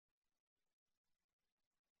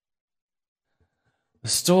The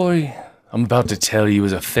story I'm about to tell you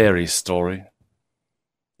is a fairy story.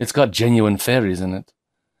 It's got genuine fairies in it,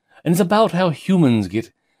 and it's about how humans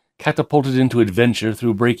get catapulted into adventure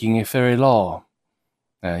through breaking a fairy law.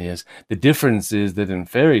 Yes, the difference is that in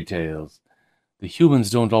fairy tales, the humans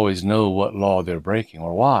don't always know what law they're breaking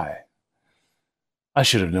or why. I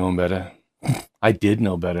should have known better. I did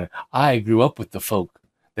know better. I grew up with the folk.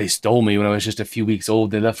 They stole me when I was just a few weeks old.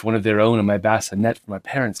 They left one of their own in my bassinet for my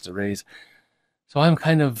parents to raise. So I'm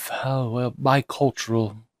kind of,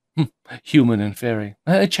 bicultural, human and fairy.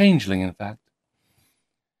 A changeling, in fact.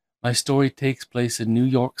 My story takes place in New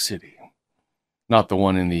York City. Not the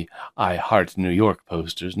one in the I Heart New York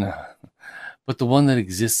posters, no. But the one that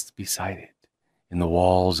exists beside it, in the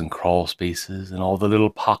walls and crawl spaces and all the little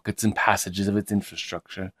pockets and passages of its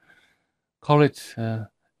infrastructure. Call it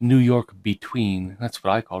New York Between. That's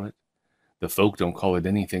what I call it. The folk don't call it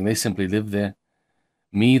anything. They simply live there.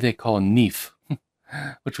 Me, they call Neef,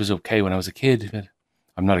 which was okay when I was a kid, but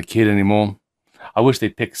I'm not a kid anymore. I wish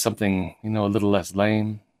they'd pick something, a little less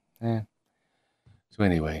lame. So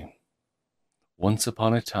anyway, once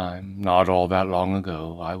upon a time, not all that long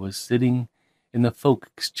ago, I was sitting in the folk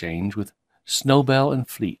exchange with Snowbell and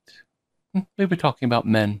Fleet. We were talking about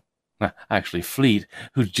men. Actually, Fleet,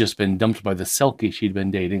 who'd just been dumped by the Selkie she'd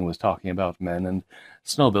been dating, was talking about men, and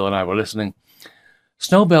Snowbell and I were listening.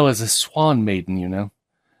 Snowbell is a swan maiden, you know.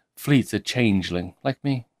 Fleet's a changeling, like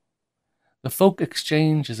me. The folk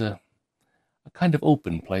exchange is a kind of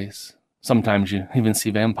open place. Sometimes you even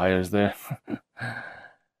see vampires there.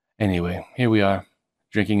 Anyway, here we are,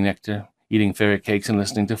 drinking nectar, eating fairy cakes, and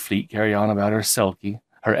listening to Fleet carry on about her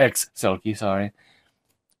ex-Selkie, sorry.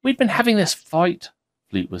 We'd been having this fight,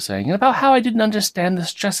 Fleet was saying, and about how I didn't understand the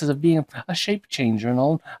stresses of being a shape changer and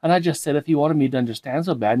all, and I just said if he wanted me to understand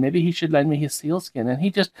so bad, maybe he should lend me his sealskin, and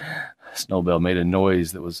he just... Snowbell made a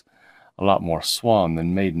noise that was a lot more swan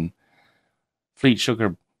than maiden. Fleet shook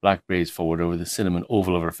her black braids forward over the cinnamon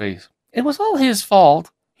oval of her face. It was all his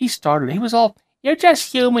fault. He started. He was all, "You're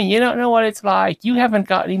just human. You don't know what it's like. You haven't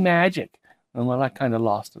got any magic." And well, I kind of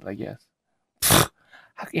lost it, I guess.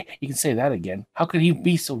 You can say that again. How could he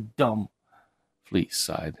be so dumb? Fleet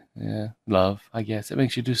sighed. Yeah, love, I guess. It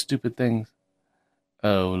makes you do stupid things.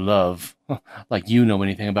 Oh, love. Like you know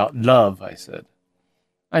anything about love, I said.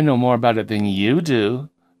 I know more about it than you do,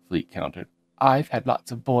 Fleet countered. I've had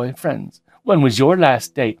lots of boyfriends. When was your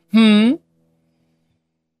last date?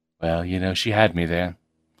 Well, she had me there.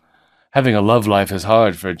 Having a love life is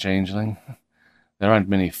hard for a changeling. There aren't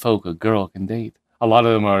many folk a girl can date. A lot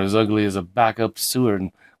of them are as ugly as a back-up sewer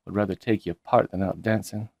and would rather take you apart than out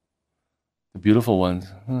dancing. The beautiful ones,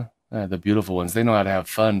 they know how to have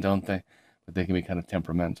fun, don't they? But they can be kind of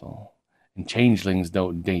temperamental. And changelings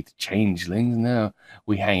don't date changelings, no.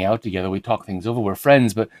 We hang out together, we talk things over, we're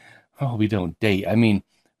friends, but we don't date. I mean,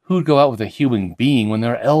 who'd go out with a human being when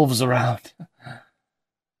there are elves around?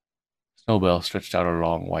 Snowbell stretched out her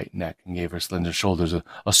long white neck and gave her slender shoulders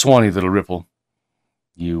a swanny little ripple.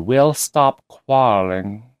 You will stop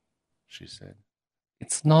quarreling, she said.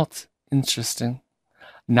 It's not interesting.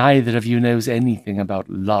 Neither of you knows anything about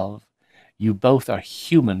love. You both are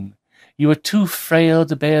human. You are too frail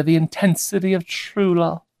to bear the intensity of true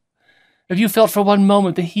love. If you felt for one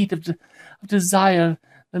moment the heat of desire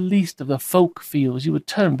the least of the folk feels, you would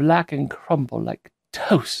turn black and crumble like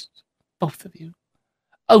toast, both of you.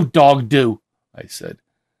 Oh, dog do, I said.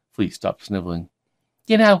 Fleet stopped sniveling.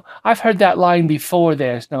 You know, I've heard that line before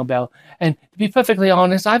there, Snowbell, and to be perfectly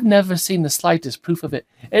honest, I've never seen the slightest proof of it.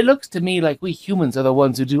 It looks to me like we humans are the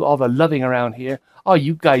ones who do all the loving around here. All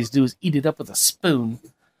you guys do is eat it up with a spoon.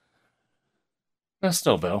 Now,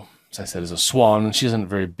 Snowbell, as I said, is a swan, and she isn't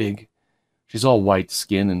very big. She's all white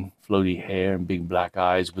skin and floaty hair and big black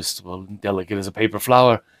eyes, wistful and delicate as a paper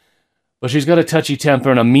flower. But she's got a touchy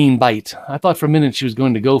temper and a mean bite. I thought for a minute she was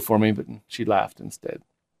going to go for me, but she laughed instead.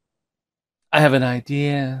 I have an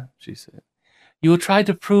idea, she said. You will try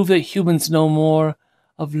to prove that humans know more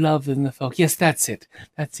of love than the folk. Yes, that's it.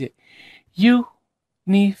 That's it. You,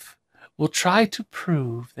 Neef, will try to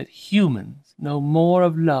prove that humans know more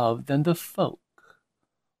of love than the folk.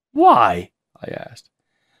 Why? I asked.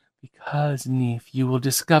 Because, Neef, you will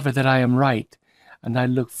discover that I am right, and I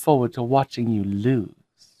look forward to watching you lose.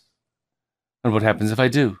 And what happens if I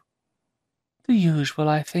do? The usual,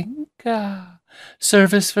 I think.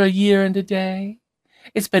 Service for a year and a day.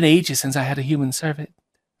 It's been ages since I had a human servant.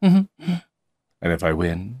 And if I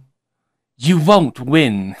win? You won't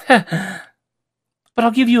win. But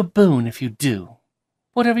I'll give you a boon if you do.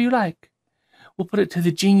 Whatever you like. We'll put it to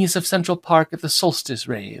the genius of Central Park at the solstice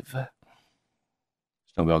rave.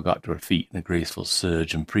 Snowbell got to her feet in a graceful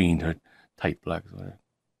surge and preened her tight black sweater.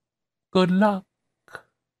 Good luck.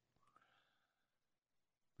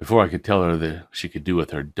 Before I could tell her that she could do with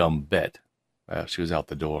her dumb bet, she was out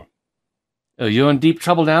the door. "Oh, you're in deep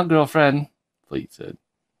trouble now, girlfriend," Fleet said.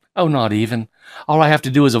 "Oh, not even. All I have to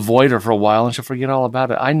do is avoid her for a while and she'll forget all about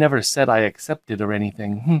it. I never said I accepted or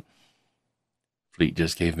anything." Fleet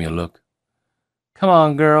just gave me a look. "Come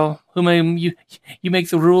on, girl. You make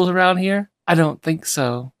the rules around here? I don't think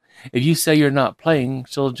so. If you say you're not playing,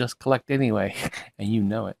 she'll just collect anyway, and you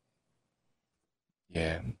know it."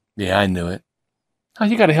 Yeah, I knew it. "Oh,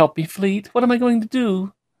 you gotta help me, Fleet. What am I going to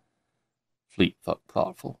do?" Fleet thought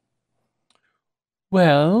thoughtful.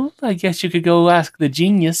 "Well, I guess you could go ask the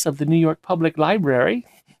genius of the New York Public Library.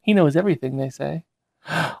 He knows everything, they say."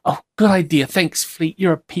 "Oh, good idea. Thanks, Fleet.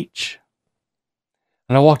 You're a peach."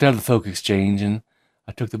 And I walked out of the folk exchange, and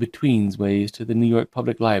I took the betweensways to the New York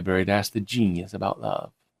Public Library to ask the genius about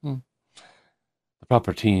love. The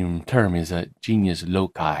proper term is a genius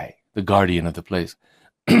loci, the guardian of the place.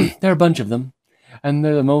 There are a bunch of them, and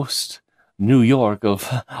they're the most New York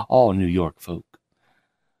of all New York folk.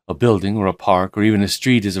 A building or a park or even a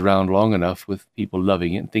street is around long enough with people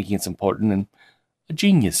loving it and thinking it's important, and a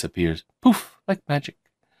genius appears. Poof, like magic.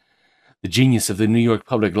 The genius of the New York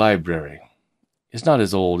Public Library is not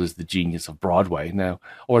as old as the genius of Broadway, no,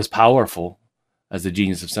 or as powerful as the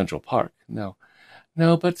genius of Central Park, no.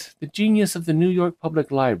 No, but the genius of the New York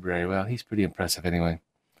Public Library, well, he's pretty impressive anyway.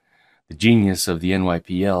 The genius of the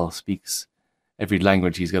NYPL speaks every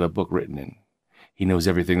language he's got a book written in. He knows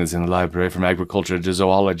everything that's in the library, from agriculture to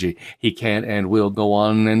zoology. He can and will go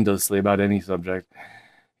on endlessly about any subject.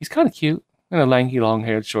 He's kind of cute, in a lanky,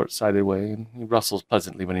 long-haired, short-sighted way, and he rustles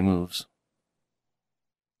pleasantly when he moves.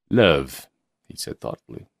 "Love," he said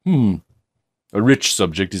thoughtfully. A rich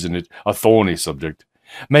subject, isn't it? A thorny subject.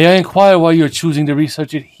 May I inquire why you're choosing to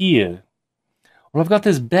research it here?" "Well, I've got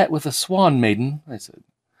this bet with the Swan Maiden," I said.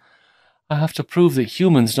 "I have to prove that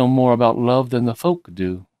humans know more about love than the folk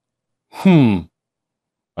do."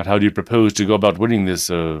 But how do you propose to go about winning this,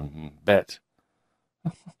 bet?"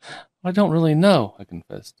 "I don't really know," I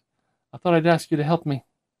confessed. "I thought I'd ask you to help me."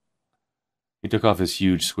 He took off his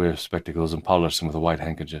huge square spectacles and polished them with a white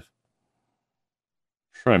handkerchief.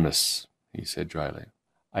 "Premise," he said dryly.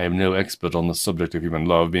 "I am no expert on the subject of human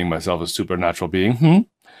love, being myself a supernatural being.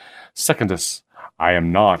 Secondus, I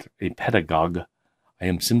am not a pedagogue. I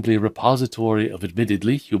am simply a repository of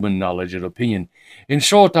admittedly human knowledge and opinion. In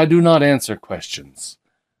short, I do not answer questions.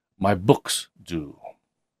 My books do."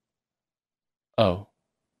 "Oh.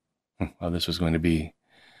 Well, this was going to be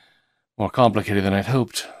more complicated than I'd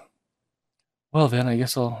hoped. Well, then, I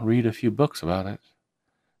guess I'll read a few books about it."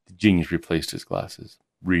 The genius replaced his glasses.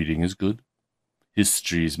 "Reading is good.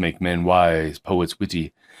 Histories make men wise, poets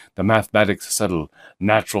witty, the mathematics subtle,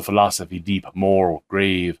 natural philosophy deep, moral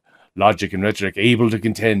grave, logic and rhetoric able to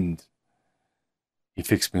contend." He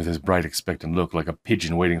fixed me with his bright, expectant look, like a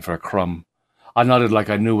pigeon waiting for a crumb. I nodded like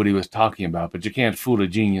I knew what he was talking about, but you can't fool a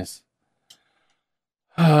genius.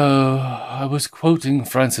 "Oh, I was quoting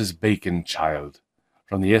Francis Bacon, child,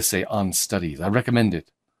 from the essay On Studies. I recommend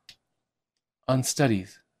it." "On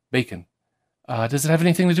Studies. Bacon. Does it have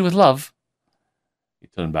anything to do with love?" He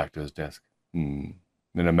turned back to his desk. In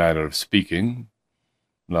a manner of speaking,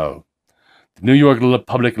 no. The New York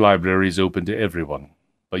Public Library is open to everyone,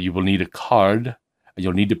 but you will need a card, and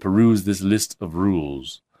you'll need to peruse this list of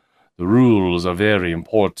rules. The rules are very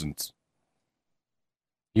important."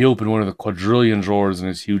 He opened one of the quadrillion drawers in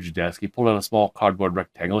his huge desk. He pulled out a small cardboard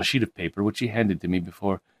rectangle, a sheet of paper, which he handed to me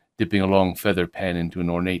before dipping a long feather pen into an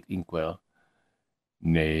ornate inkwell.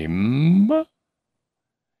 "Name?"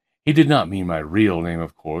 He did not mean my real name,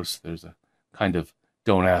 of course. There's a kind of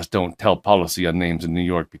don't ask, don't tell policy on names in New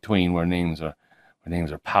York between, where names are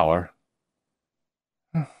power.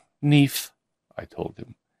 "Neef," I told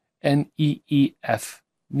him. Neef.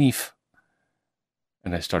 Neef.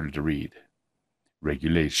 And I started to read.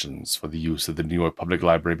 "Regulations for the use of the New York Public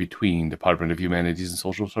Library between Department of Humanities and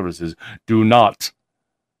Social Services. Do not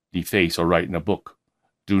deface or write in a book.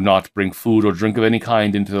 Do not bring food or drink of any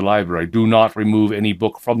kind into the library. Do not remove any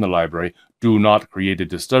book from the library. Do not create a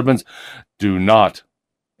disturbance. Do not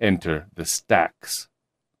enter the stacks."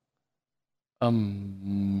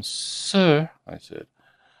 Sir," I said,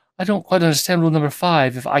 "I don't quite understand rule number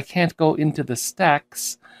 5. If I can't go into the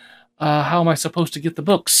stacks, how am I supposed to get the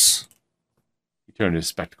books?" He turned his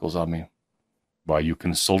spectacles on me. "Why, you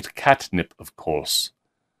consult CatNYP, of course.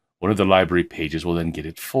 One of the library pages will then get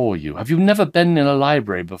it for you. Have you never been in a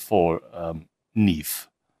library before, Neef?"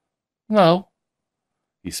 "No."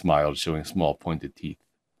 He smiled, showing small pointed teeth.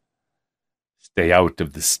 "Stay out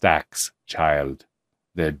of the stacks, child.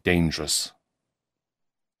 They're dangerous."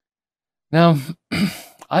 Now,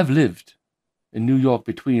 I've lived in New York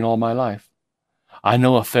between all my life. I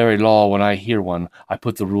know a fairy law when I hear one. I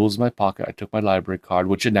put the rules in my pocket. I took my library card,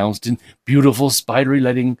 which announced in beautiful spidery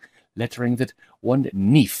lettering that one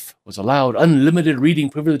NYP was allowed unlimited reading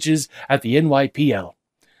privileges at the NYPL.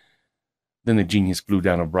 Then the genius blew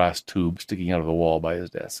down a brass tube sticking out of the wall by his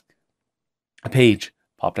desk. A page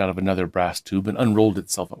popped out of another brass tube and unrolled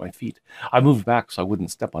itself at my feet. I moved back so I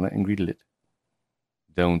wouldn't step on it and greeted it.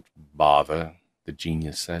 Don't bother, the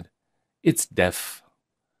genius said. It's deaf.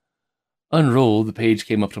 Unrolled, the page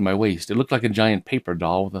came up to my waist. It looked like a giant paper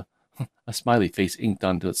doll with a smiley face inked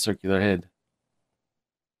onto its circular head.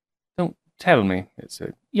 Don't tell me, it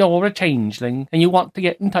said. You're a changeling, and you want to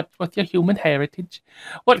get in touch with your human heritage.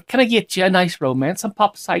 What can I get you? A nice romance, some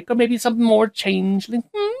pop psych, or maybe something more changeling?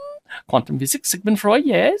 Quantum physics, Sigmund Freud,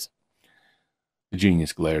 yes? The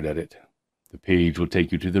genius glared at it. The page will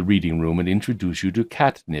take you to the reading room and introduce you to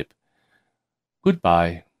CatNYP.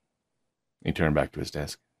 Goodbye. He turned back to his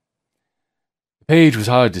desk. The page was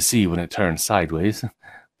hard to see when it turned sideways,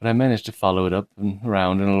 but I managed to follow it up and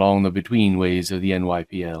around and along the between-ways of the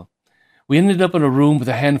NYPL. We ended up in a room with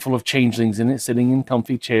a handful of changelings in it, sitting in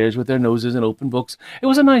comfy chairs with their noses in open books. It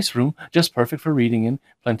was a nice room, just perfect for reading in,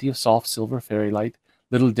 plenty of soft silver fairy light,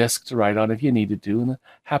 little desks to write on if you needed to, and a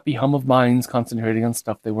happy hum of minds concentrating on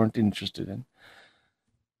stuff they weren't interested in.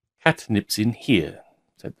 CatNYP's in here,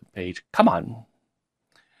 said the page. Come on.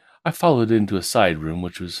 I followed into a side room,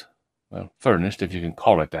 which was, well, furnished, if you can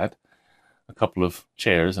call it that. A couple of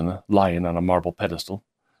chairs and a lion on a marble pedestal.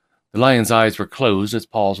 The lion's eyes were closed, its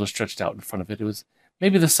paws were stretched out in front of it. It was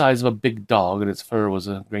maybe the size of a big dog, and its fur was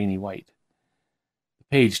a grainy white. The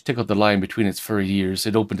page tickled the lion between its furry ears.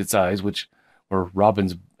 It opened its eyes, which were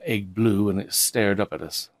robin's egg blue, and it stared up at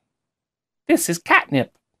us. This is CatNYP,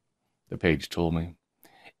 the page told me.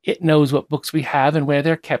 It knows what books we have and where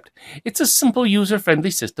they're kept. It's a simple,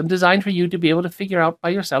 user-friendly system designed for you to be able to figure out by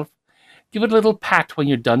yourself. Give it a little pat when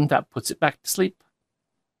you're done. That puts it back to sleep.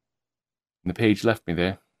 And the page left me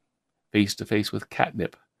there, face to face with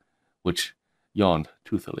CatNYP, which yawned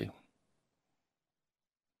toothily.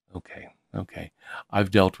 Okay. I've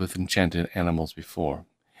dealt with enchanted animals before.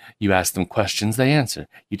 You ask them questions, they answer.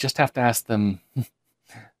 You just have to ask them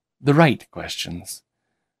the right questions.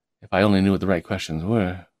 If I only knew what the right questions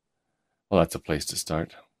were. Well, that's a place to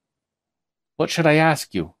start. What should I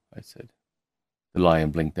ask you? I said. The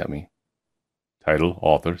lion blinked at me. Title,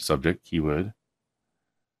 author, subject, keyword.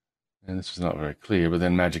 And this was not very clear, but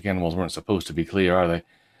then magic animals weren't supposed to be clear, are they?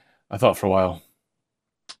 I thought for a while.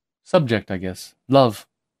 Subject, I guess. Love.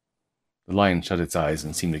 The lion shut its eyes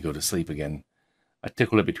and seemed to go to sleep again. I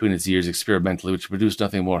tickled it between its ears experimentally, which produced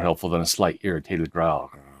nothing more helpful than a slight irritated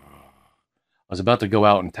growl. I was about to go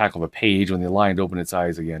out and tackle the page when the lion opened its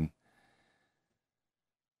eyes again.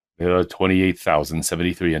 There are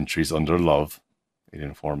 28,073 entries under love, it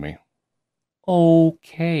informed me.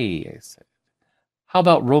 Okay, I said. How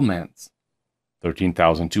about romance?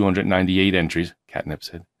 13,298 entries, CatNYP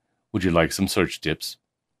said. Would you like some search tips?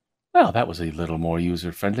 Well, that was a little more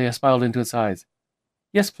user-friendly. I smiled into its eyes.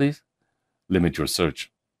 Yes, please. Limit your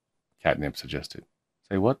search, CatNYP suggested.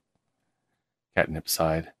 Say what? CatNYP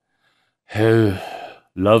sighed. Oh,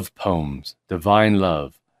 love poems, divine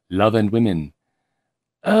love, love and women.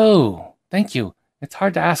 Oh, thank you. It's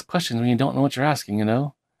hard to ask questions when you don't know what you're asking, you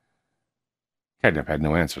know. CatNYP had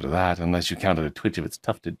no answer to that, unless you counted a twitch of its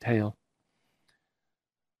tufted tail.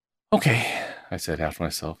 Okay, I said half to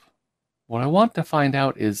myself. What I want to find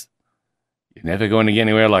out is... You're never going to get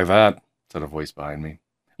anywhere like that, said a voice behind me.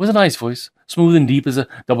 It was a nice voice, smooth and deep as a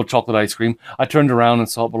double chocolate ice cream. I turned around and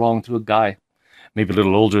saw it belonged to a guy. Maybe a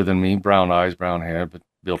little older than me, brown eyes, brown hair, but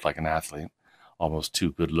built like an athlete. Almost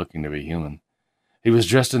too good-looking to be human. He was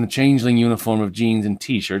dressed in the Changeling uniform of jeans and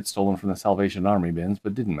T-shirt stolen from the Salvation Army bins,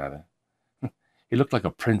 but didn't matter. He looked like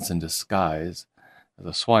a prince in disguise, as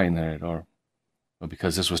a swineherd, or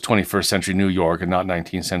because this was 21st century New York and not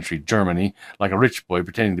 19th century Germany, like a rich boy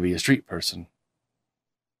pretending to be a street person.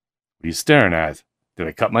 What are you staring at? Did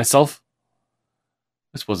I cut myself?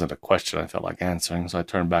 This wasn't a question I felt like answering, so I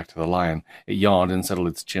turned back to the lion. It yawned and settled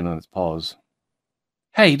its chin on its paws.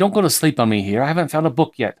 Hey, don't go to sleep on me here. I haven't found a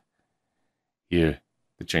book yet. Here,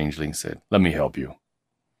 the changeling said. Let me help you.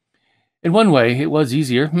 In one way, it was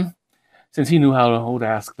easier, since he knew how to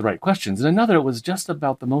ask the right questions. In another, it was just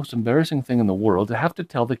about the most embarrassing thing in the world to have to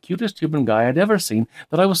tell the cutest human guy I'd ever seen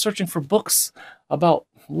that I was searching for books about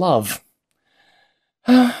love.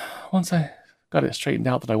 Once I got it straightened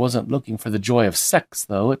out that I wasn't looking for the joy of sex,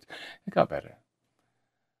 though, it got better.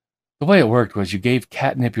 The way it worked was you gave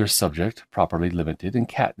CatNYP your subject, properly limited, and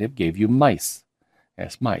CatNYP gave you mice.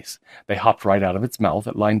 Yes, mice. They hopped right out of its mouth.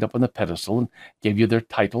 It lined up on the pedestal and gave you their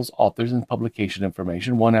titles, authors, and publication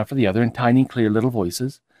information, one after the other, in tiny, clear little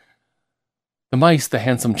voices. The mice the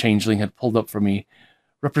handsome changeling had pulled up for me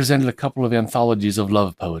represented a couple of anthologies of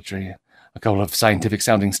love poetry, a couple of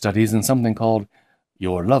scientific-sounding studies, and something called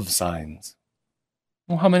Your Love Signs.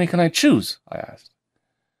 Well, how many can I choose? I asked.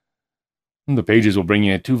 The pages will bring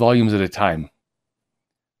you 2 volumes at a time.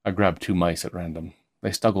 I grabbed 2 mice at random.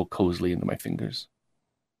 They snuggled cozily into my fingers.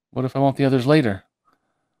 What if I want the others later?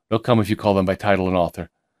 They'll come if you call them by title and author.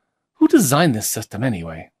 Who designed this system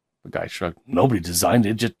anyway? The guy shrugged. Nobody designed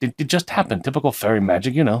it. It just happened. Typical fairy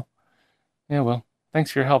magic, you know. Yeah, well,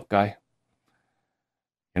 thanks for your help, guy.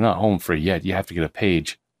 You're not home free yet. You have to get a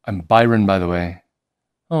page. I'm Byron, by the way.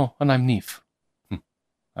 Oh, and I'm Neef.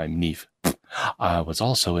 I'm Neef. I was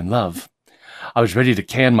also in love. I was ready to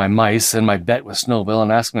can my mice and my bet with Snowbill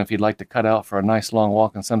and ask him if he'd like to cut out for a nice long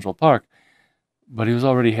walk in Central Park. But he was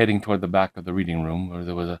already heading toward the back of the reading room, where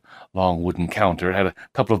there was a long wooden counter. It had a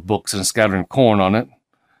couple of books and a scattering corn on it,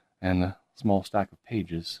 and a small stack of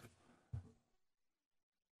pages.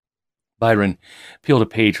 Byron peeled a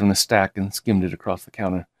page from the stack and skimmed it across the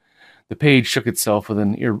counter. The page shook itself with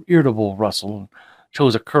an irritable rustle,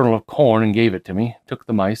 chose a kernel of corn and gave it to me, took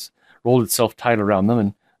the mice, rolled itself tight around them,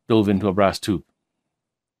 and dove into a brass tube.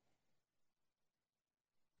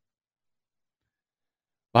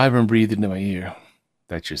 Byron breathed into my ear.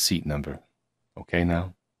 That's your seat number. Okay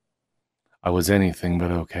now? I was anything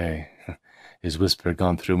but okay. His whisper had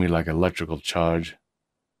gone through me like an electrical charge.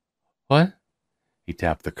 What? He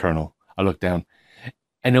tapped the kernel. I looked down.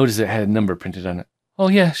 I noticed it had a number printed on it. Oh,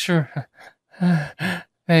 yeah, sure.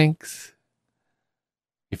 Thanks.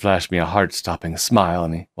 He flashed me a heart-stopping smile,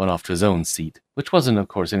 and he went off to his own seat, which wasn't, of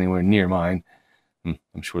course, anywhere near mine.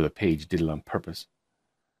 I'm sure the page did it on purpose.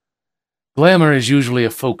 Glamour is usually a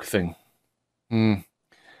folk thing.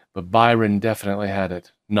 But Byron definitely had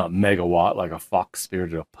it. Not megawatt like a fox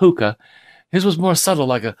spirit or a puka. His was more subtle,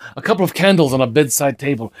 like a couple of candles on a bedside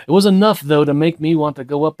table. It was enough, though, to make me want to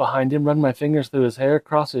go up behind him, run my fingers through his hair,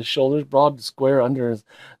 cross his shoulders, broad and square under his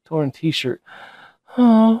torn t-shirt.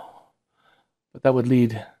 Oh. But that would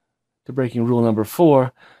lead to breaking rule number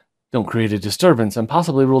 4. Don't create a disturbance. And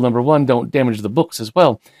possibly rule number 1, don't damage the books as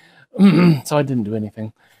well. So I didn't do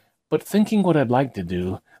anything. But thinking what I'd like to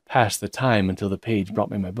do, passed the time until the page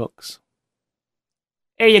brought me my books.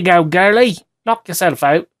 Here you go, girlie. Knock yourself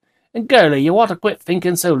out. And girlie, you want to quit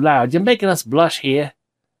thinking so loud. You're making us blush here.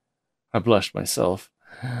 I blushed myself.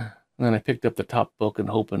 And then I picked up the top book and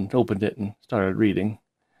opened it and started reading.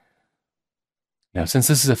 Now, since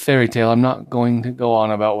this is a fairy tale, I'm not going to go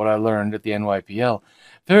on about what I learned at the NYPL.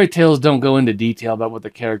 Fairy tales don't go into detail about what the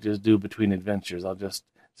characters do between adventures. I'll just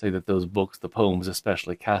say that those books, the poems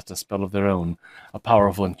especially, cast a spell of their own, a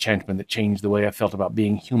powerful enchantment that changed the way I felt about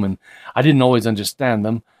being human. I didn't always understand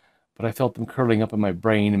them, but I felt them curling up in my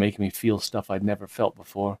brain and making me feel stuff I'd never felt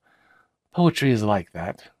before. Poetry is like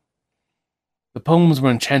that. The poems were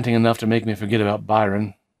enchanting enough to make me forget about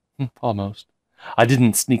Byron. Almost. I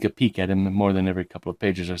didn't sneak a peek at him more than every couple of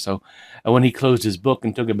pages or so, and when he closed his book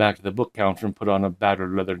and took it back to the book counter and put on a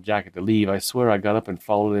battered leather jacket to leave, I swear I got up and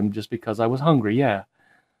followed him just because I was hungry, yeah.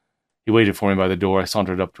 He waited for me by the door. I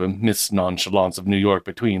sauntered up to him. Miss Nonchalance of New York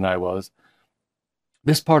between, I was.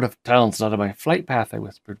 This part of town's not on my flight path, I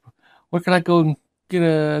whispered. Where can I go and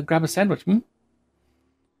grab a sandwich, Well,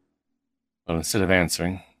 instead of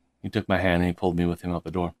answering, he took my hand and he pulled me with him out the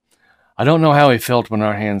door. I don't know how he felt when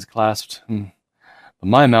our hands clasped. But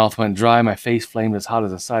my mouth went dry, my face flamed as hot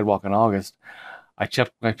as a sidewalk in August. I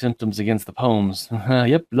checked my symptoms against the poems.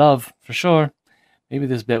 Yep, love, for sure. Maybe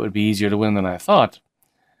this bet would be easier to win than I thought.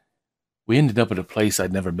 We ended up at a place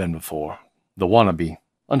I'd never been before. The Wannabe,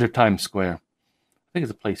 under Times Square. I think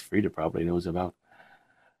it's a place Frida probably knows about.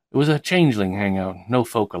 It was a changeling hangout, no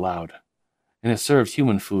folk allowed. And it served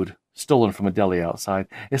human food, stolen from a deli outside.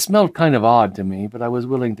 It smelled kind of odd to me, but I was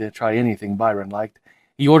willing to try anything Byron liked.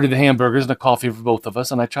 He ordered the hamburgers and a coffee for both of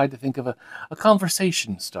us, and I tried to think of a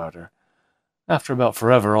conversation starter. After about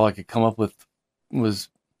forever, all I could come up with was,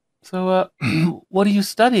 So, what are you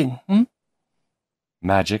studying,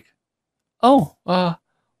 Magic. Oh,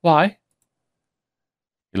 why?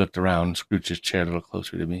 He looked around, scrooched his chair a little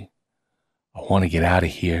closer to me. I want to get out of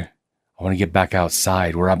here. I want to get back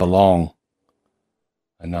outside, where I belong.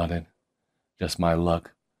 I nodded. Just my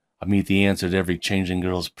luck. I meet the answer to every changing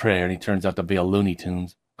girl's prayer, and he turns out to be a Looney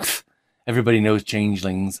Tunes. Everybody knows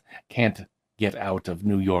changelings can't get out of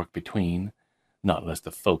New York between, not unless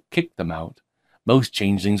the folk kick them out. Most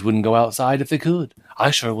changelings wouldn't go outside if they could.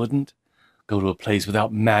 I sure wouldn't. Go to a place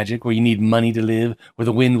without magic, where you need money to live, where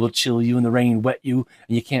the wind will chill you and the rain wet you,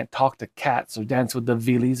 and you can't talk to cats or dance with the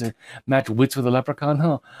Veelies or match wits with a leprechaun?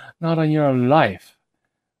 Huh? Not on your life.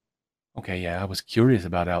 Okay, yeah, I was curious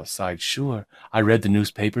about outside, sure. I read the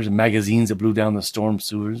newspapers and magazines that blew down the storm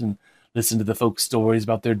sewers and listened to the folk stories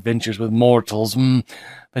about their adventures with mortals.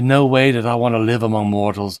 But no way did I want to live among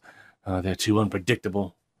mortals. They're too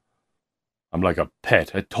unpredictable. I'm like a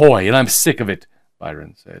pet, a toy, and I'm sick of it,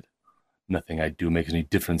 Byron said. Nothing I do makes any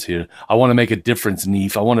difference here. I want to make a difference,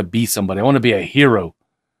 Neef. I want to be somebody. I want to be a hero.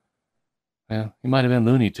 Well, he might have been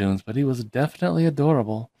Looney Tunes, but he was definitely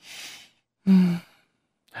adorable.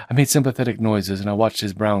 I made sympathetic noises, and I watched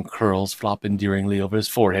his brown curls flop endearingly over his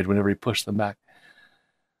forehead whenever he pushed them back.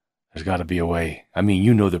 There's got to be a way. I mean,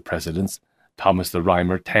 you know the presidents. Thomas the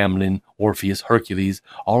Rhymer, Tamlin, Orpheus, Hercules.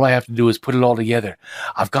 All I have to do is put it all together.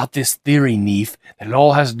 I've got this theory, Neef, that it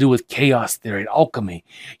all has to do with chaos theory and alchemy.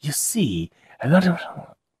 You see, and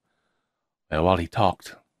well, while he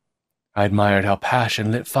talked, I admired how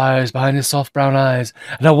passion lit fires behind his soft brown eyes,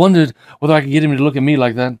 and I wondered whether I could get him to look at me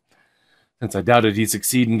like that. Since I doubted he'd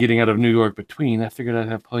succeed in getting out of New York between, I figured I'd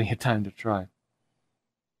have plenty of time to try.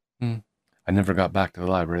 I never got back to the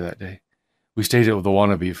library that day. We stayed at the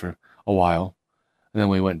Wannabe for a while, and then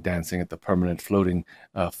we went dancing at the permanent floating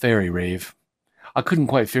fairy rave. I couldn't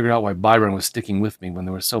quite figure out why Byron was sticking with me when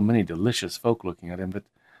there were so many delicious folk looking at him, but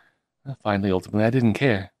ultimately, I didn't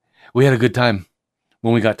care. We had a good time.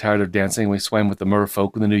 When we got tired of dancing, we swam with the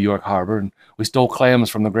merfolk in the New York harbor, and we stole clams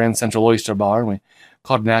from the Grand Central Oyster Bar, and we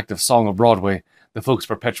caught an act of Song of Broadway, the folks'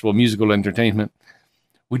 perpetual musical entertainment.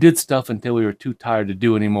 We did stuff until we were too tired to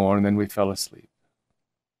do any more, and then we fell asleep.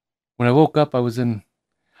 When I woke up, I was in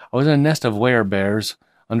a nest of werebears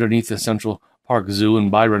underneath the Central Park Zoo, and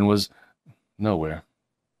Byron was nowhere.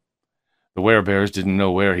 The werebears didn't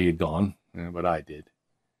know where he had gone, but I did.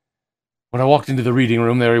 When I walked into the reading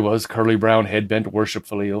room, there he was, curly brown head bent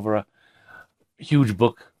worshipfully over a huge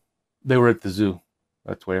book. They were at the zoo.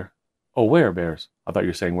 That's where. Oh, werebears. I thought you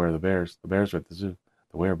were saying where are the bears. The bears were at the zoo.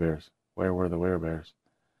 The werebears. Where were the werebears?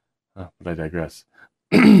 But I digress.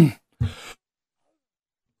 There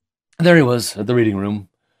he was at the reading room,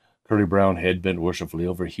 curly brown head bent worshipfully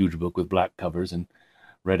over a huge book with black covers and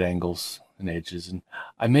red angles and edges, and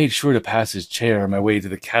I made sure to pass his chair on my way to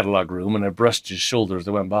the catalog room, and I brushed his shoulder as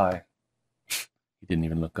I went by. He didn't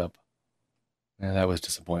even look up. That was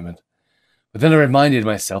disappointment. But then I reminded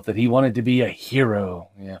myself that he wanted to be a hero.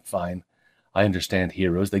 Yeah, fine. I understand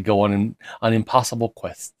heroes. They go on impossible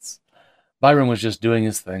quests. Byron was just doing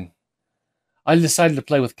his thing. I decided to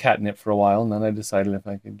play with CatNYP for a while, and then I decided if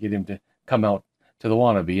I could get him to come out to the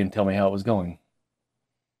Wannabe and tell me how it was going.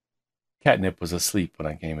 CatNYP was asleep when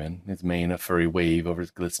I came in, his mane a furry wave over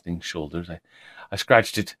his glistening shoulders. I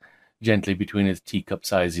scratched it gently between his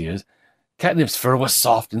teacup-sized ears. CatNYP's fur was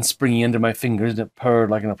soft and springy under my fingers, and it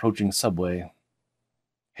purred like an approaching subway.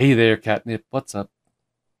 Hey there, CatNYP, what's up?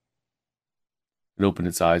 It opened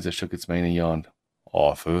its eyes, it shook its mane and yawned.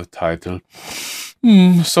 Author, title,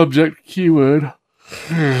 subject, keyword.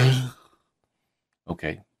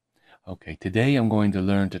 Okay, today I'm going to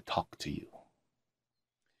learn to talk to you.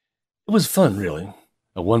 It was fun, really.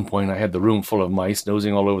 At one point, I had the room full of mice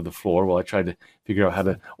nosing all over the floor while I tried to figure out how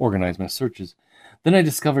to organize my searches. Then I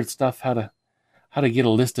discovered how to get a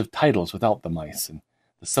list of titles without the mice, and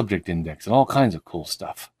the subject index, and all kinds of cool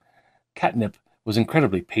stuff. CatNYP was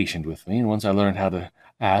incredibly patient with me, and once I learned how to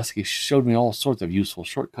ask, he showed me all sorts of useful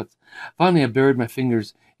shortcuts. Finally, I buried my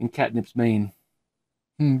fingers in CatNYP's mane.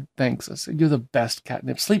 Thanks, I said. You're the best,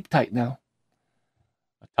 CatNYP. Sleep tight now.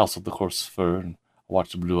 I tousled the coarse fur, and I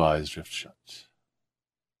watched the blue eyes drift shut.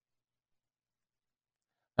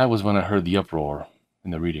 That was when I heard the uproar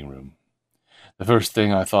in the reading room. The first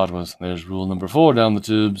thing I thought was, there's rule number 4 down the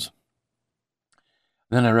tubes.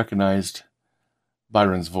 Then I recognized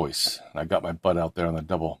Byron's voice, and I got my butt out there on the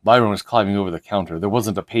double. Byron was climbing over the counter. There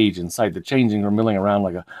wasn't a page in sight. The Changeling were milling around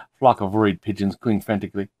like a flock of worried pigeons, cooing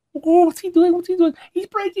frantically. Oh, what's he doing? What's he doing? He's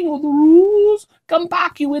breaking all the rules. Come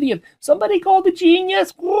back, you idiot. Somebody call the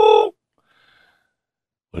genius. Oh.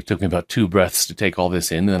 Well, it took me about 2 breaths to take all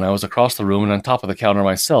this in, and then I was across the room and on top of the counter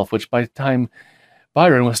myself, which by the time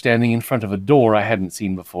Byron was standing in front of a door I hadn't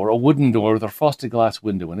seen before, a wooden door with a frosted glass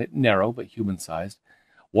window in it, narrow but human-sized.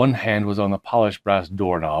 One hand was on the polished brass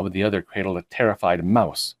doorknob, and the other cradled a terrified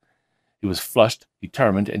mouse. He was flushed,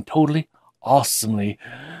 determined, and totally, awesomely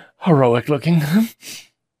heroic-looking.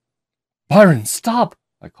 Byron, stop!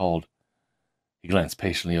 I called. He glanced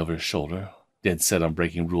patiently over his shoulder, dead set on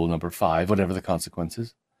breaking rule number 5, whatever the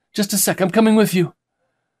consequences. Just a sec, I'm coming with you.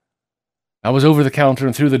 I was over the counter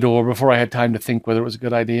and through the door before I had time to think whether it was a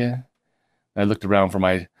good idea. I looked around for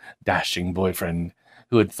my dashing boyfriend,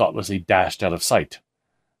 who had thoughtlessly dashed out of sight.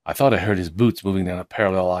 I thought I heard his boots moving down a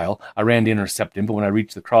parallel aisle. I ran to intercept him, but when I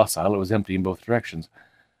reached the cross aisle, it was empty in both directions.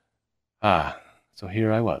 Ah, so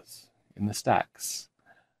here I was, in the stacks,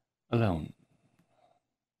 alone.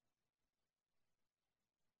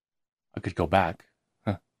 I could go back.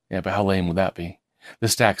 Huh. Yeah, but how lame would that be? The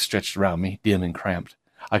stacks stretched around me, dim and cramped.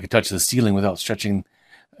 I could touch the ceiling without stretching,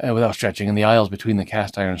 and the aisles between the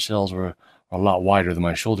cast iron shelves were a lot wider than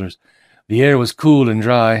my shoulders. The air was cool and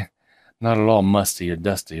dry, not at all musty or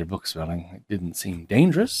dusty or book-smelling. It didn't seem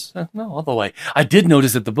dangerous. No, although I did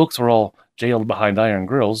notice that the books were all jailed behind iron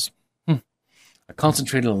grills. I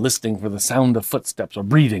concentrated on listening for the sound of footsteps or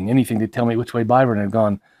breathing, anything to tell me which way Byron had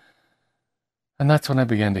gone. And that's when I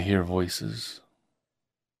began to hear voices.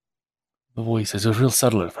 The voices, it was real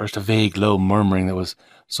subtle at first, a vague, low murmuring that was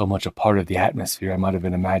so much a part of the atmosphere I might have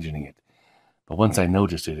been imagining it. But once I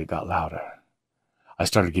noticed it, it got louder. I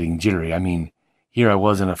started getting jittery. I mean, here I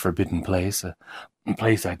was in a forbidden place, a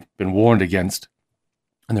place I'd been warned against,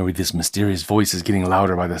 and there were these mysterious voices getting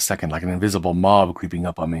louder by the second, like an invisible mob creeping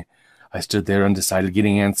up on me. I stood there undecided,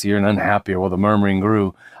 getting antsier and unhappier while the murmuring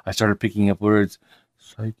grew. I started picking up words.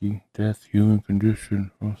 Psyche, death, human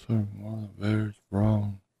condition, very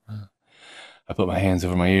wrong. I put my hands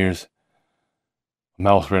over my ears. A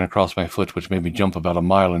mouse ran across my foot, which made me jump about a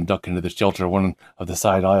mile and duck into the shelter of one of the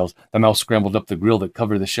side aisles. The mouse scrambled up the grill that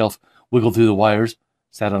covered the shelf, wiggled through the wires,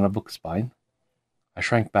 sat on a book spine. I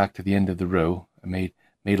shrank back to the end of the row and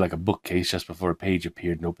made like a bookcase just before a page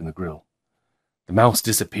appeared and opened the grill. The mouse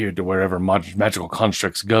disappeared to wherever magical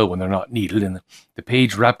constructs go when they're not needed, and the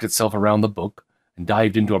page wrapped itself around the book and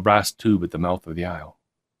dived into a brass tube at the mouth of the aisle.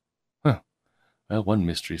 Well, one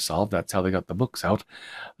mystery solved. That's how they got the books out.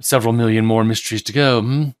 Several million more mysteries to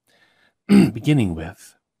go. Beginning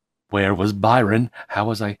with, where was Byron? How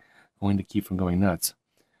was I going to keep from going nuts?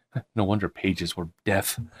 No wonder pages were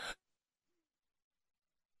deaf.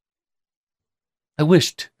 I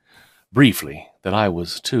wished, briefly, that I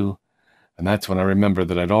was too, and that's when I remembered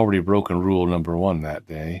that I'd already broken rule number 1 that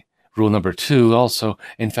day. Rule number 2 also,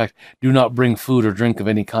 in fact, do not bring food or drink of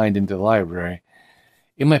any kind into the library.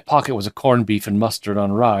 In my pocket was a corned beef and mustard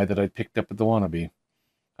on rye that I'd picked up at the Wannabe.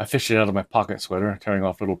 I fished it out of my pocket sweater, tearing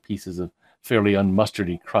off little pieces of fairly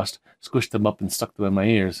unmustardy crust, squished them up and stuck them in my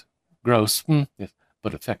ears. Gross, yes,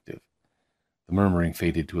 but effective. The murmuring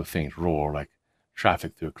faded to a faint roar, like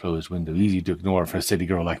traffic through a closed window, easy to ignore for a city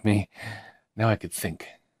girl like me. Now I could think.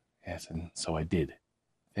 Yes, and so I did.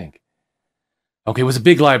 Think. Okay, it was a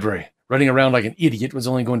big library. Running around like an idiot was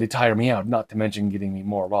only going to tire me out, not to mention getting me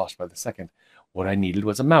more lost by the second. What I needed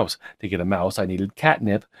was a mouse. To get a mouse, I needed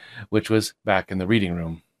CatNYP, which was back in the reading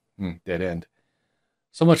room. Dead end.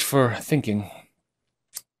 So much for thinking.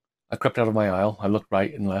 I crept out of my aisle. I looked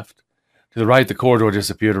right and left. To the right, the corridor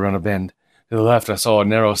disappeared around a bend. To the left, I saw a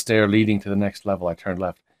narrow stair leading to the next level. I turned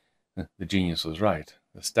left. The genius was right.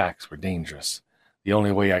 The stacks were dangerous. The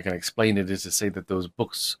only way I can explain it is to say that those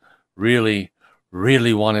books really,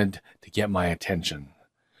 really wanted to get my attention.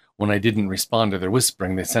 When I didn't respond to their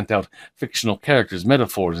whispering, they sent out fictional characters,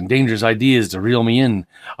 metaphors, and dangerous ideas to reel me in.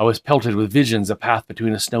 I was pelted with visions, a path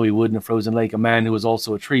between a snowy wood and a frozen lake, a man who was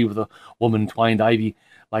also a tree with a woman twined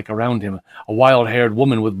ivy-like around him, a wild-haired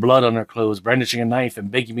woman with blood on her clothes, brandishing a knife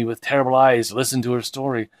and begging me with terrible eyes to listen to her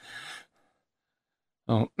story.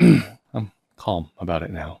 Oh, I'm calm about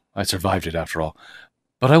it now. I survived it, after all.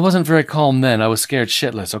 But I wasn't very calm then. I was scared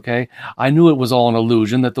shitless, okay? I knew it was all an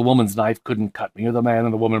illusion, that the woman's knife couldn't cut me, or the man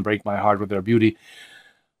and the woman break my heart with their beauty.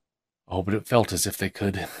 Oh, but it felt as if they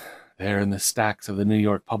could. There in the stacks of the New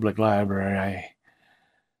York Public Library, I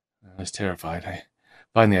was terrified.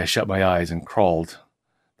 Finally, I shut my eyes and crawled,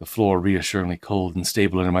 the floor reassuringly cold and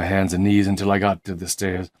stable under my hands and knees until I got to the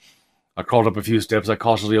stairs. I crawled up a few steps. I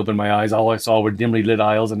cautiously opened my eyes. All I saw were dimly lit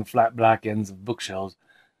aisles and flat black ends of bookshelves.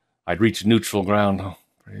 I'd reached neutral ground. Oh,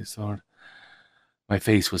 praise the Lord. My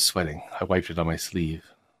face was sweating. I wiped it on my sleeve.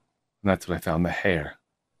 And that's when I found the hair.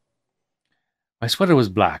 My sweater was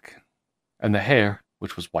black, and the hair,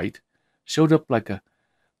 which was white, showed up like a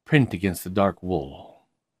print against the dark wool.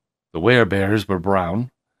 The werebears were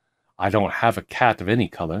brown. I don't have a cat of any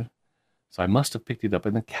color, so I must have picked it up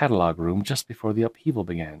in the catalog room just before the upheaval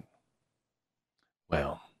began.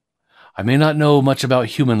 Well, I may not know much about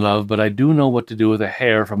human love, but I do know what to do with a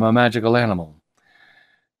hair from a magical animal.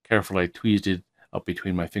 Carefully, I tweezed it up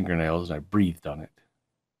between my fingernails, and I breathed on it.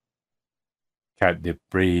 CatNYP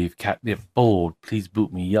brave, CatNYP bold, please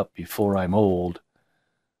boot me up before I'm old.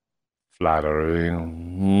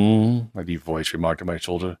 Flattering, my deep voice remarked at my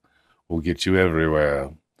shoulder, will get you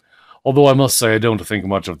everywhere. Although I must say I don't think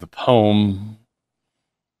much of the poem.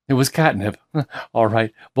 It was catnip. All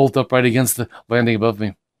right, bolt upright against the landing above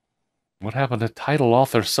me. What happened to title,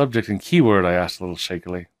 author, subject, and keyword? I asked a little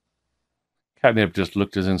shakily. Catnip just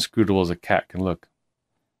looked as inscrutable as a cat can look.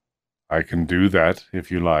 I can do that,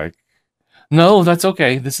 if you like. No, that's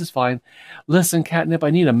okay. This is fine. Listen, Catnip, I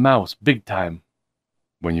need a mouse, big time.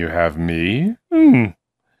 When you have me?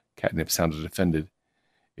 Catnip sounded offended.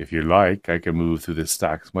 If you like, I can move through the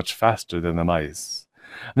stacks much faster than the mice.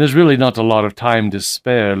 And there's really not a lot of time to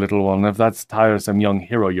spare, little one, if that's the tiresome young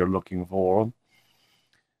hero you're looking for.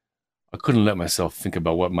 I couldn't let myself think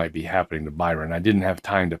about what might be happening to Byron. I didn't have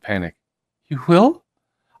time to panic. You will?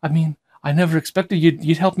 I mean, I never expected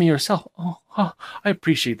you'd help me yourself. Oh, I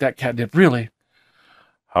appreciate that, Catnip, really.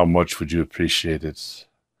 How much would you appreciate it?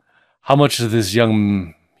 How much does this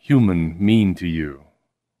young human mean to you?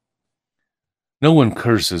 No one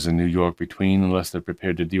curses in New York between unless they're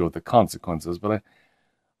prepared to deal with the consequences, but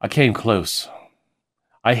I came close.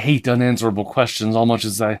 I hate unanswerable questions as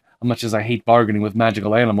much as I hate bargaining with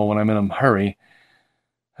magical animal when I'm in a hurry.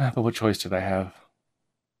 But what choice did I have?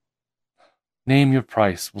 Name your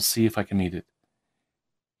price. We'll see if I can meet it.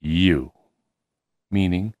 You.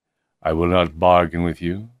 Meaning, I will not bargain with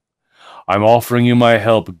you. I'm offering you my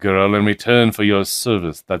help, girl, in return for your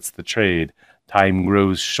service. That's the trade. Time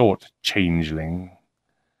grows short, changeling.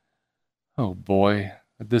 Oh, boy.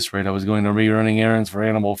 At this rate, I was going to be running errands for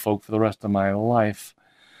animal folk for the rest of my life.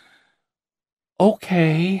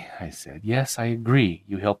 Okay, I said. Yes, I agree.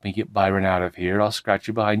 You help me get Byron out of here. I'll scratch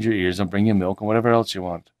you behind your ears and bring you milk and whatever else you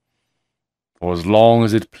want. For as long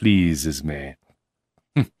as it pleases me.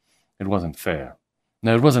 It wasn't fair.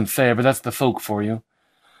 No, it wasn't fair, but that's the folk for you.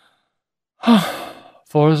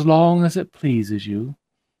 For as long as it pleases you.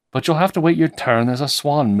 But you'll have to wait your turn. There's a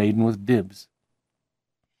swan maiden with dibs.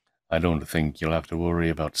 I don't think you'll have to worry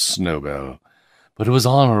about Snowbell, but it was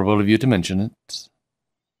honorable of you to mention it.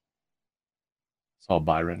 Saw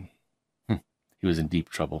Byron. He was in deep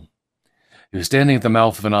trouble. He was standing at the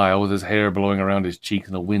mouth of an aisle with his hair blowing around his cheeks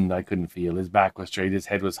in a wind I couldn't feel. His back was straight, his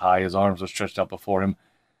head was high, his arms were stretched out before him.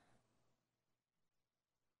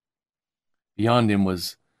 Beyond him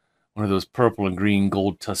was one of those purple and green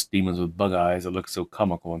gold-tusked demons with bug eyes that look so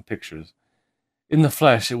comical in pictures. In the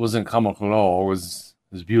flesh, it wasn't comical at all. It was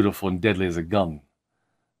as beautiful and deadly as a gun.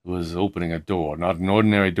 It was opening a door, not an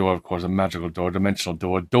ordinary door, of course, a magical door, a dimensional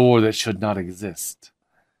door, a door that should not exist.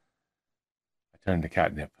 I turned to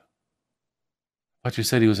Catnip. I thought you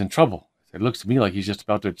said he was in trouble. It looks to me like he's just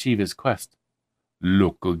about to achieve his quest.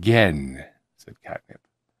 Look again, said Catnip.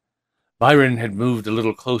 Byron had moved a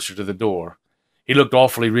little closer to the door. He looked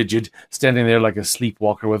awfully rigid, standing there like a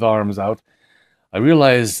sleepwalker with arms out. I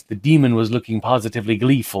realized the demon was looking positively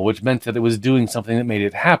gleeful, which meant that it was doing something that made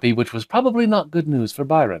it happy, which was probably not good news for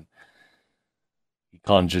Byron. He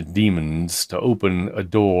conjured demons to open a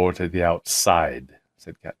door to the outside,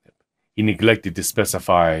 said Catnip. He neglected to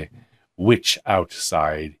specify which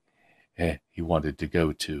outside he wanted to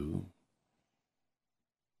go to.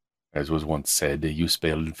 As was once said, you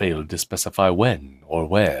failed to specify when or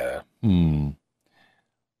where.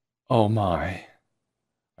 Oh, my.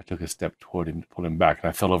 I took a step toward him to pull him back, and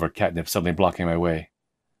I fell over Catnip, suddenly blocking my way.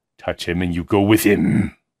 Touch him, and you go with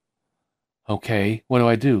him. Okay, what do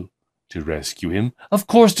I do? To rescue him? Of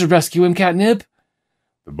course to rescue him, Catnip!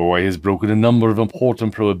 The boy has broken a number of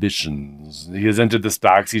important prohibitions. He has entered the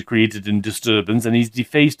stacks, he's created a disturbance, and he's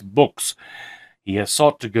defaced books. He has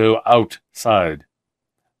sought to go outside.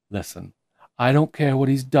 Listen, I don't care what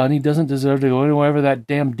he's done. He doesn't deserve to go wherever that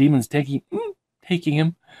damn demon's taking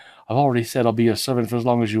him. I've already said I'll be your servant for as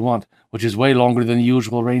long as you want, which is way longer than the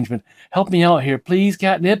usual arrangement. Help me out here, please,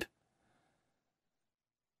 Catnip.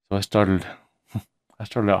 So I started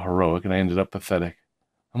out heroic, and I ended up pathetic.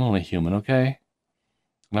 I'm only human, okay?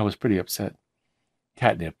 And I was pretty upset.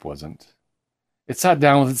 Catnip wasn't. It sat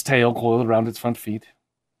down with its tail coiled around its front feet.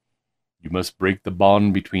 You must break the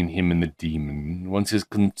bond between him and the demon. Once his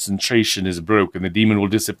concentration is broken, the demon will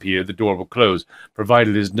disappear, the door will close,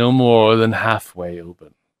 provided it is no more than halfway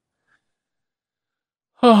open.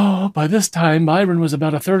 Oh, by this time, Byron was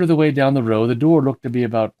about a third of the way down the row. The door looked to be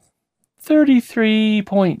about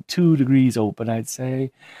 33.2 degrees open, I'd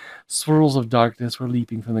say. Swirls of darkness were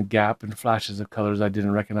leaping from the gap and flashes of colors I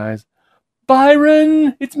didn't recognize.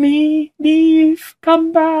 Byron, it's me, Neve,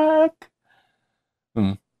 come back.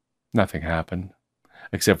 Nothing happened,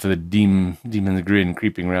 except for the demon's grin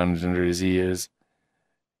creeping round under his ears.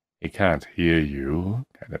 He can't hear you,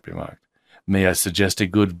 Catnip remarked. May I suggest a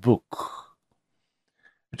good book?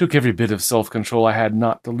 It took every bit of self-control I had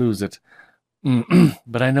not to lose it.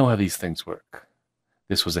 But I know how these things work.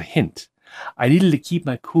 This was a hint. I needed to keep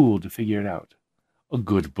my cool to figure it out. A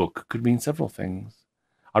good book could mean several things.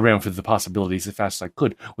 I ran through the possibilities as fast as I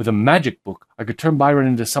could. With a magic book, I could turn Byron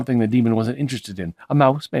into something the demon wasn't interested in. A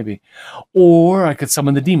mouse, maybe. Or I could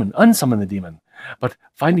summon the demon, unsummon the demon. But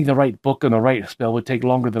finding the right book and the right spell would take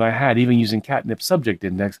longer than I had, even using CatNYP's subject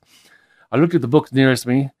index. I looked at the books nearest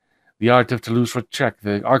me. The Art of Toulouse-Lautrec,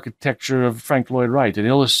 The Architecture of Frank Lloyd Wright, an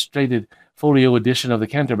illustrated folio edition of the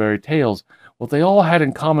Canterbury Tales. What they all had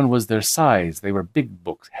in common was their size. They were big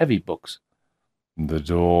books, heavy books. "The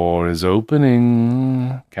door is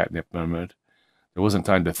opening," CatNYP murmured. There wasn't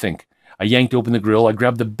time to think. I yanked open the grill. I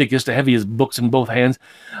grabbed the biggest, heaviest books in both hands.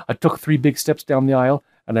 I took 3 big steps down the aisle,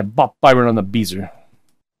 and I bopped Byron on the beezer.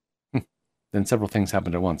 Then several things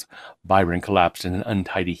happened at once. Byron collapsed in an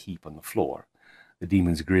untidy heap on the floor. The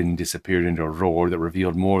demon's grin disappeared into a roar that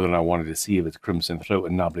revealed more than I wanted to see of its crimson throat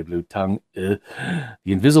and knobbly blue tongue. The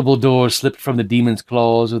invisible door slipped from the demon's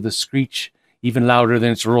claws with a screech even louder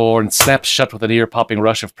than its roar, and snapped shut with an ear-popping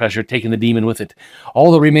rush of pressure, taking the demon with it.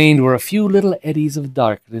 All that remained were a few little eddies of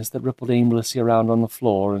darkness that rippled aimlessly around on the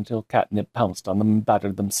floor until CatNYP pounced on them and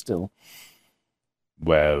battered them still.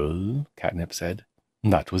 "Well," CatNYP said,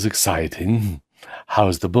 "that was exciting.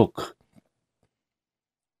 How's the book?"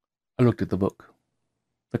 I looked at the book.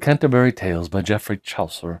 The Canterbury Tales by Geoffrey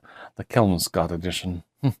Chaucer, the Kelmscott edition.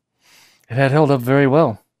 It had held up very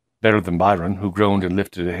well. Better than Byron, who groaned and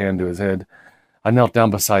lifted a hand to his head. I knelt down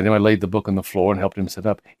beside him. I laid the book on the floor and helped him sit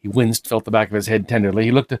up. He winced, felt the back of his head tenderly.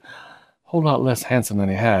 He looked a whole lot less handsome than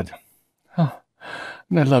he had. Oh,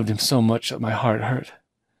 and I loved him so much that my heart hurt.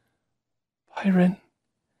 "Byron,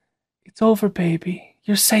 it's over, baby.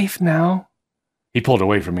 You're safe now." He pulled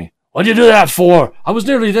away from me. "What'd you do that for? I was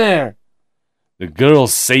nearly there." "The girl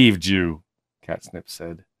saved you," CatNYP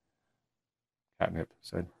said.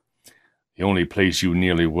 "The only place you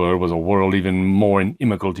nearly were was a world even more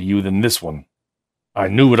inimical to you than this one." "I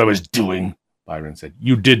knew what I was doing," Byron said.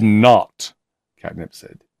 "You did not," CatNYP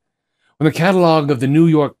said. "When the catalog of the New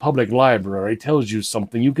York Public Library tells you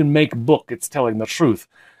something, you can make book it's telling the truth."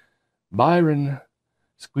 Byron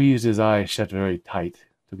squeezed his eyes shut very tight,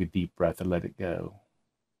 took a deep breath, and let it go.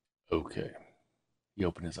 "Okay." He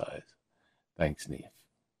opened his eyes. "Thanks, Neve.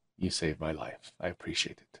 You saved my life. I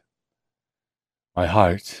appreciate it." My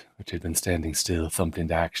heart, which had been standing still, thumped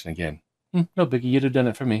into action again. "No biggie, you'd have done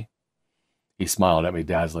it for me." He smiled at me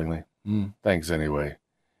dazzlingly. "Thanks anyway.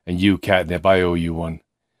 And you, CatNYP, I owe you one."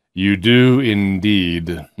 "You do indeed."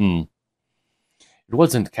 It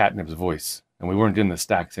wasn't CatNYP's voice, and we weren't in the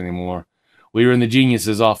stacks anymore. We were in the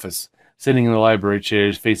genius's office, sitting in the library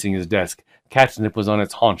chairs facing his desk. CatNYP was on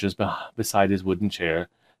its haunches beside his wooden chair,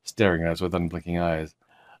 staring at us with unblinking eyes.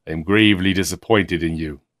 "I am gravely disappointed in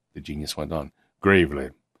you," the genius went on.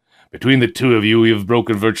 "Gravely. Between the two of you, we have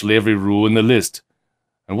broken virtually every rule in the list.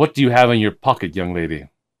 And what do you have in your pocket, young lady?"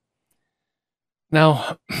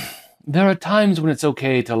 Now, there are times when it's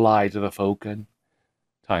okay to lie to the folk, and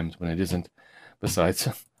times when it isn't. Besides,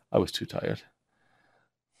 I was too tired.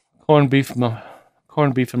 Corned beef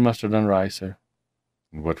and mustard on rye, sir."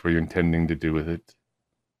 "And what were you intending to do with it?"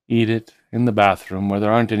 "Eat it in the bathroom where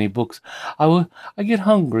there aren't any books. I get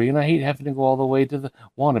hungry, and I hate having to go all the way to the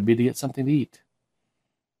wannabe to get something to eat."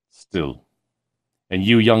 "Still. And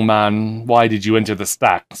you, young man, why did you enter the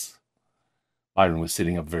stacks?" Byron was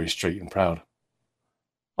sitting up very straight and proud.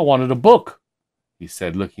 "I wanted a book," he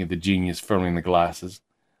said, looking at the genius firmly in the glasses.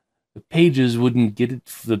 The pages would get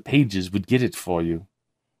it for you."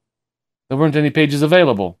 "There weren't any pages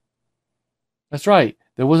available." "That's right.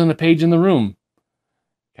 There wasn't a page in the room."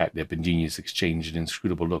 CatNYP and genius exchanged an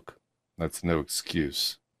inscrutable look. "That's no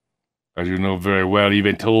excuse. As you know very well, you've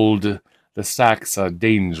been told the stacks are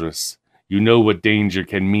dangerous. You know what danger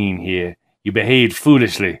can mean here. You behaved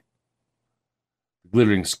foolishly." The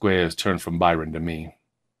glittering squares turned from Byron to me.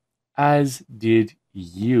 "As did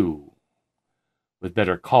you. With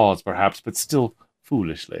better cause, perhaps, but still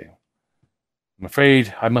foolishly. I'm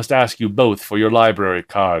afraid I must ask you both for your library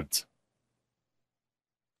cards."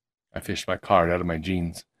 I fished my card out of my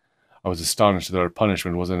jeans. I was astonished that our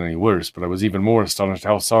punishment wasn't any worse, but I was even more astonished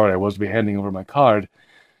how sorry I was to be handing over my card.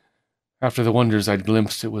 After the wonders I'd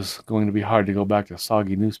glimpsed, it was going to be hard to go back to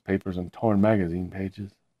soggy newspapers and torn magazine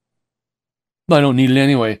pages. "I don't need it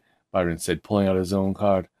anyway," Byron said, pulling out his own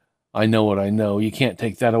card. "I know what I know. You can't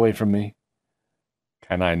take that away from me."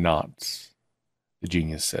 "Can I not?" the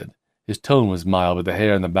genius said. His tone was mild, but the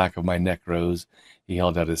hair on the back of my neck rose. He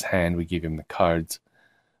held out his hand. We gave him the cards.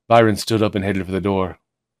 Byron stood up and headed for the door.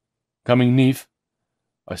 "Coming, Neve?"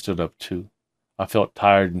 I stood up, too. I felt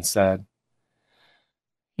tired and sad.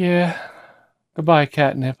 "Yeah. Goodbye,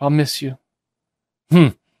 CatNYP. I'll miss you."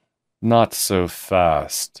 "Not so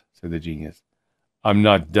fast," said the genius. "I'm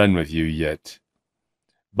not done with you yet.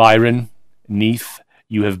 Byron, Neef,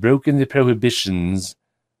 You have broken the prohibitions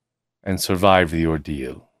and survived the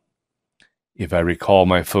ordeal. If I recall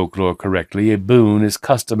my folklore correctly, a boon is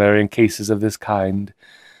customary in cases of this kind.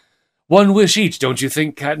 One wish each, don't you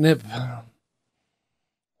think, CatNYP?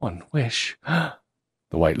 One wish? The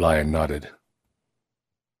White Lion nodded.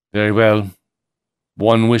 Very well.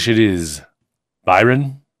 One wish it is.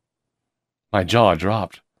 Byron? My jaw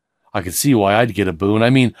dropped. I could see why I'd get a boon. I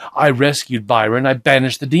mean, I rescued Byron. I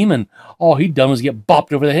banished the demon. All he'd done was get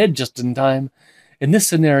bopped over the head just in time. In this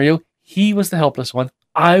scenario, he was the helpless one.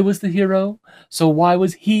 I was the hero. So why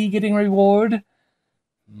was he getting reward?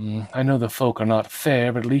 I know the folk are not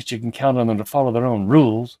fair, but at least you can count on them to follow their own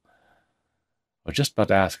rules. I was just about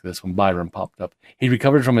to ask this when Byron popped up. He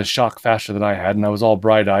recovered from his shock faster than I had, and I was all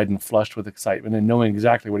bright-eyed and flushed with excitement and knowing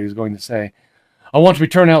exactly what he was going to say. I want to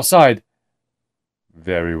return outside.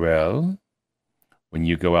 Very well. When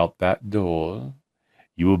you go out that door,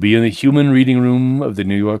 you will be in the human reading room of the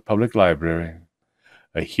New York Public Library.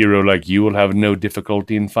 A hero like you will have no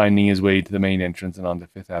difficulty in finding his way to the main entrance and onto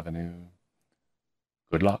Fifth Avenue.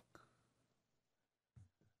 Good luck.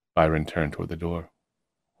 Byron turned toward the door.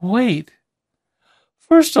 Wait.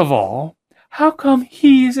 First of all, how come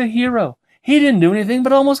he's a hero? He didn't do anything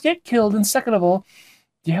but almost get killed. And second of all,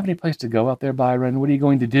 do you have any place to go out there, Byron? What are you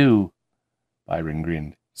going to do? Byron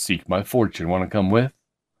grinned. Seek my fortune. Want to come with?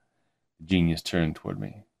 The genius turned toward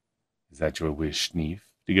me. Is that your wish, Neef?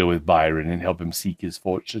 To go with Byron and help him seek his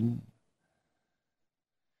fortune?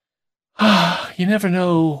 You never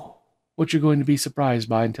know what you're going to be surprised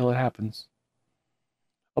by until it happens.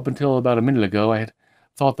 Up until about a minute ago, I had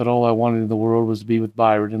thought that all I wanted in the world was to be with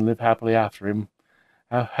Byron and live happily after him.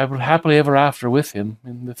 Happily ever after with him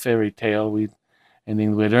in the fairy tale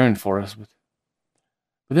ending we'd earned for us.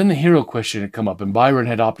 But then the hero question had come up, and Byron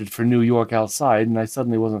had opted for New York outside, and I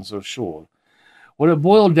suddenly wasn't so sure. What it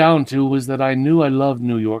boiled down to was that I knew I loved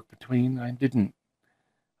New York between. I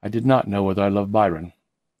did not know whether I loved Byron.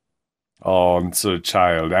 Oh, answer,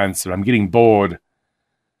 child, answer. I'm getting bored.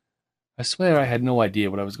 I swear I had no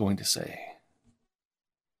idea what I was going to say.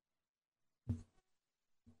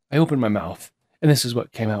 I opened my mouth, and this is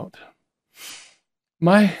what came out.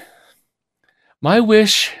 My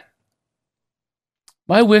wish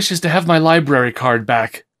is to have my library card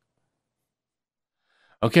back.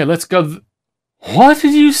 Okay, let's go. What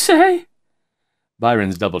did you say?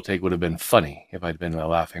 Byron's double take would have been funny if I'd been in a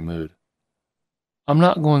laughing mood. I'm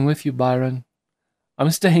not going with you, Byron. I'm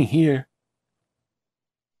staying here.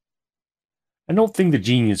 I don't think the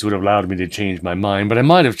genius would have allowed me to change my mind, but I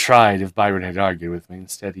might have tried if Byron had argued with me.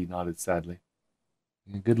 Instead, he nodded sadly.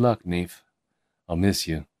 Good luck, Neef. I'll miss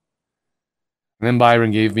you. And then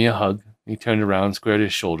Byron gave me a hug. He turned around, squared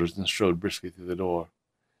his shoulders, and strode briskly through the door.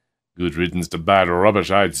 Good riddance to bad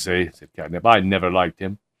rubbish, I'd say, said CatNYP. I never liked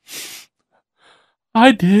him.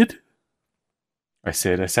 I did, I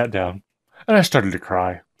said. I sat down, and I started to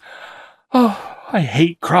cry. Oh, I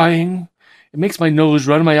hate crying. It makes my nose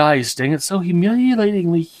run and my eyes sting. It's so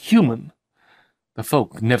humiliatingly human. The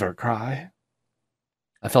folk never cry.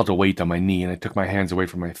 I felt a weight on my knee, and I took my hands away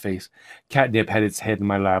from my face. CatNYP had its head in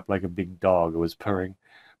my lap like a big dog. It was purring.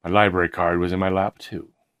 My library card was in my lap, too.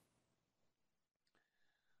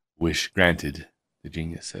 Wish granted, the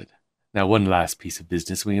genius said. Now, one last piece of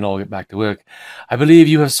business. We can all get back to work. I believe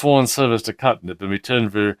you have sworn service to CatNYP in return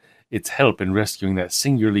for its help in rescuing that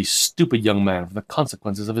singularly stupid young man from the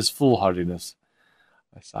consequences of his foolhardiness.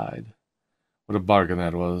 I sighed. What a bargain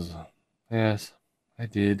that was. Yes, I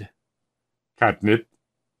did. CatNYP.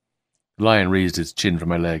 The lion raised its chin from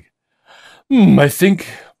my leg. I think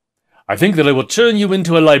that I will turn you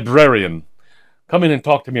into a librarian. Come in and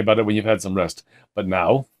talk to me about it when you've had some rest. But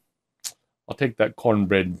now, I'll take that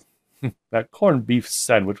that corned beef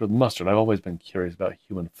sandwich with mustard. I've always been curious about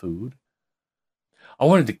human food. I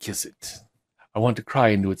wanted to kiss it. I wanted to cry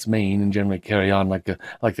into its mane and generally carry on like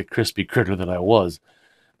the crispy critter that I was.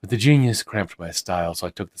 But the genius cramped my style, so I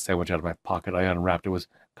took the sandwich out of my pocket. I unwrapped it. It was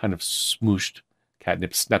kind of smooshed.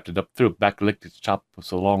 CatNYP snapped it up, threw it back, licked its chop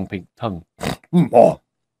with a long pink tongue. Oh,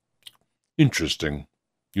 interesting.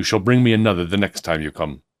 You shall bring me another the next time you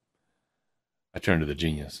come. I turned to the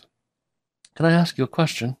genius. Can I ask you a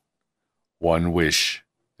question? One wish,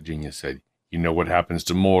 the genius said. You know what happens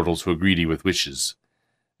to mortals who are greedy with wishes.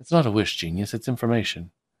 It's not a wish, genius. It's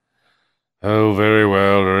information. Oh, very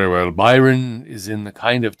well, very well. Byron is in the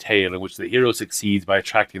kind of tale in which the hero succeeds by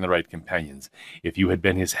attracting the right companions. If you had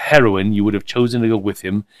been his heroine, you would have chosen to go with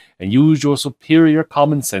him and used your superior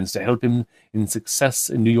common sense to help him in success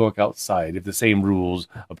in New York outside, if the same rules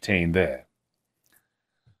obtained there.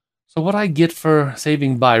 So what I get for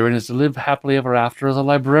saving Byron is to live happily ever after as a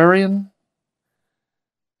librarian?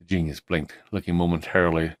 The Genius blinked, looking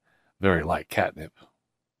momentarily very like CatNYP.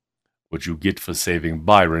 What you get for saving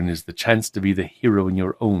Byron is the chance to be the hero in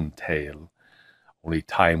your own tale. Only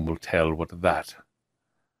time will tell what that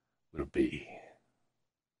will be.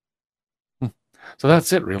 So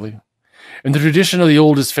that's it, really. In the tradition of the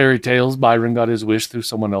oldest fairy tales, Byron got his wish through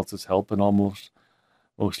someone else's help, and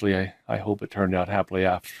mostly, I hope it turned out happily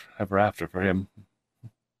ever after for him.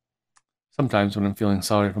 Sometimes when I'm feeling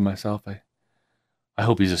sorry for myself, I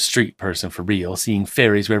hope he's a street person for real, seeing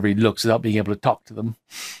fairies wherever he looks without being able to talk to them.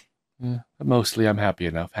 Yeah, but mostly I'm happy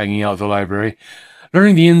enough, hanging out at the library,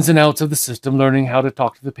 learning the ins and outs of the system, learning how to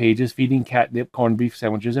talk to the pages, feeding CatNYP corned beef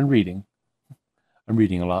sandwiches, and reading. I'm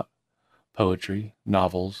reading a lot. Poetry,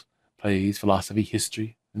 novels, plays, philosophy,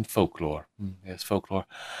 history, and folklore. Yes, folklore.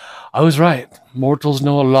 I was right. Mortals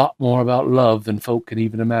know a lot more about love than folk can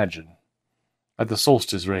even imagine. At the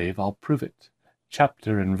solstice rave, I'll prove it,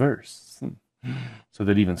 chapter and verse, so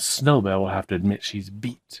that even Snowbell will have to admit she's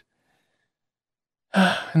beat.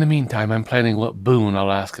 In the meantime, I'm planning what boon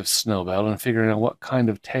I'll ask of Snowbell and figuring out what kind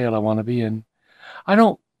of tale I want to be in. I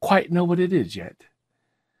don't quite know what it is yet,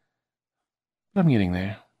 but I'm getting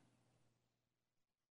there.